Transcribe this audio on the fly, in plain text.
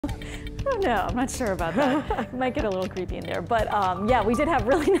Oh, no, I'm not sure about that. It might get a little creepy in there. But yeah, we did have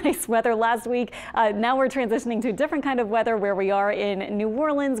really nice weather last week. Now we're transitioning to a different kind of weather where we are in New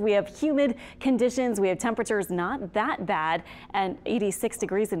Orleans. We have humid conditions. We have temperatures not that bad and 86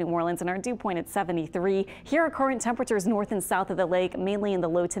 degrees in New Orleans and our dew point at 73. Here are current temperatures north and south of the lake, mainly in the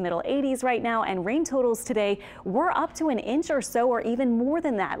low to middle 80s right now. And rain totals today were up to an inch or so, or even more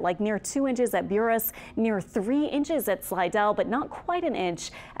than that, like near 2 inches at Buras, near 3 inches at Slidell, but not quite an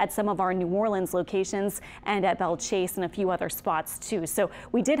inch at some of our New Orleans locations and at Belle Chase and a few other spots too. So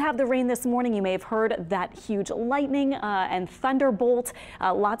we did have the rain this morning. You may have heard that huge lightning and thunderbolt.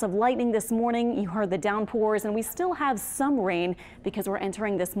 Lots of lightning this morning. You heard the downpours, and we still have some rain because we're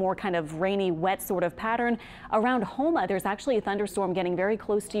entering this more kind of rainy, wet sort of pattern. Around Homa, there's actually a thunderstorm getting very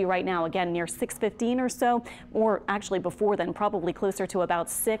close to you right now, again near 6:15 or so, or actually before then, probably closer to about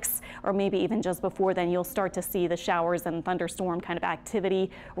 6, or maybe even just before then. You'll start to see the showers and thunderstorm kind of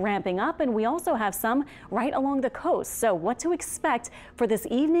activity ramping up, and we also have some right along the coast. So what to expect for this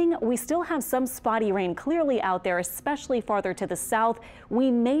evening? We still have some spotty rain clearly out there, especially farther to the south. We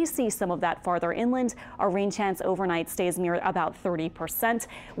may see some of that farther inland. Our rain chance overnight stays near about 30%.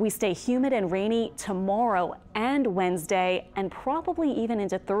 We stay humid and rainy tomorrow and Wednesday, and probably even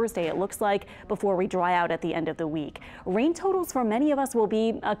into Thursday, it looks like, before we dry out at the end of the week. Rain totals for many of us will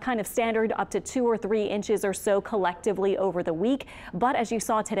be a kind of standard, up to 2 or 3 inches or so collectively over the week. But as you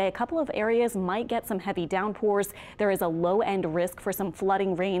saw today, a couple of areas might get some heavy downpours. There is a low-end risk for some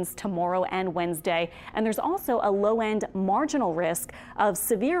flooding rains tomorrow and Wednesday. And there's also a low-end marginal risk of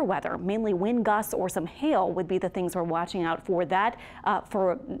severe weather, mainly wind gusts or some hail would be the things we're watching out for that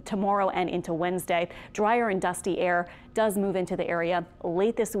for tomorrow and into Wednesday. Drier and dusty air does move into the area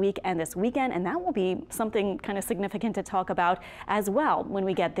late this week and this weekend, and that will be something kind of significant to talk about as well when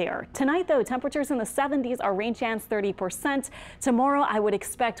we get there. Tonight, though, temperatures in the 70s, our rain chance 30%. Tomorrow, I would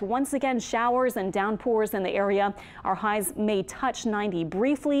expect once again showers and downpours in the area. Our highs may touch 90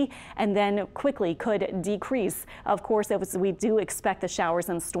 briefly and then quickly could decrease, of course, as we do expect the showers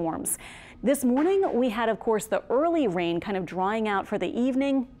and storms. This morning, we had, of course, the early rain kind of drying out for the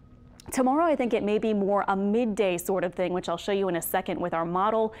evening. Tomorrow, I think it may be more a midday sort of thing, which I'll show you in a second with our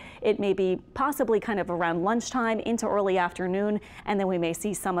model. It may be possibly kind of around lunchtime into early afternoon, and then we may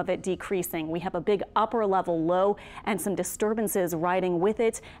see some of it decreasing. We have a big upper level low and some disturbances riding with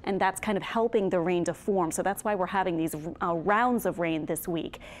it, and that's kind of helping the rain to form. So that's why we're having these rounds of rain this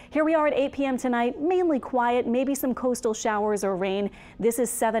week. Here we are at 8 p.m. tonight, mainly quiet, maybe some coastal showers or rain. This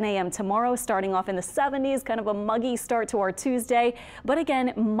is 7 a.m. tomorrow, starting off in the 70s, kind of a muggy start to our Tuesday, but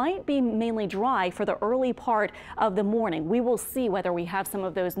again, might be mainly dry for the early part of the morning. We will see whether we have some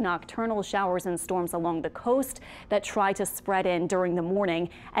of those nocturnal showers and storms along the coast that try to spread in during the morning.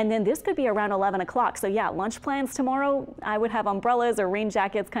 And then this could be around 11 o'clock. So yeah, lunch plans tomorrow, I would have umbrellas or rain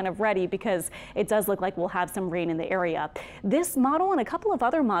jackets kind of ready because it does look like we'll have some rain in the area. This model and a couple of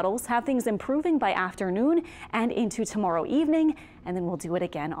other models have things improving by afternoon and into tomorrow evening, and then we'll do it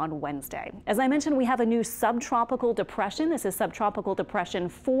again on Wednesday. As I mentioned, we have a new subtropical depression. This is subtropical depression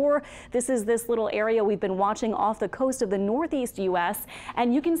 4. This is this little area we've been watching off the coast of the northeast U.S.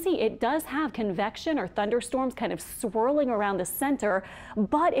 And you can see it does have convection or thunderstorms kind of swirling around the center,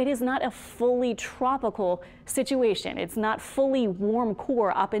 but it is not a fully tropical situation. It's not fully warm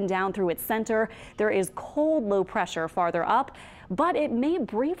core up and down through its center. There is cold low pressure farther up, but it may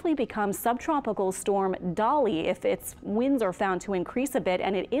briefly become subtropical storm Dolly if its winds are found to increase a bit,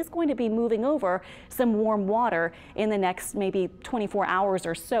 and it is going to be moving over some warm water in the next maybe 24 hours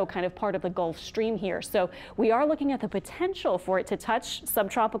or so, kind of part of the Gulf Stream here. So we are looking at the potential for it to touch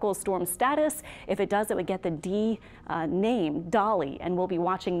subtropical storm status. If it does, it would get the D name, Dolly, and we'll be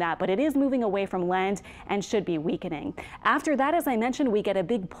watching that, but it is moving away from land and should be weakening. After that, as I mentioned, we get a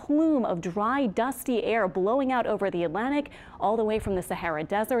big plume of dry, dusty air blowing out over the Atlantic, all the way from the Sahara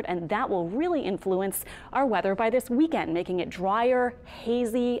Desert, and that will really influence our weather by this weekend, making it drier,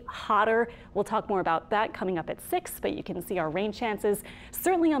 hazy, hotter. We'll talk more about that coming up at 6, but you can see our rain chances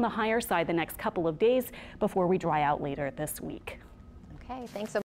certainly on the higher side the next couple of days before we dry out later this week. Okay, thanks so much.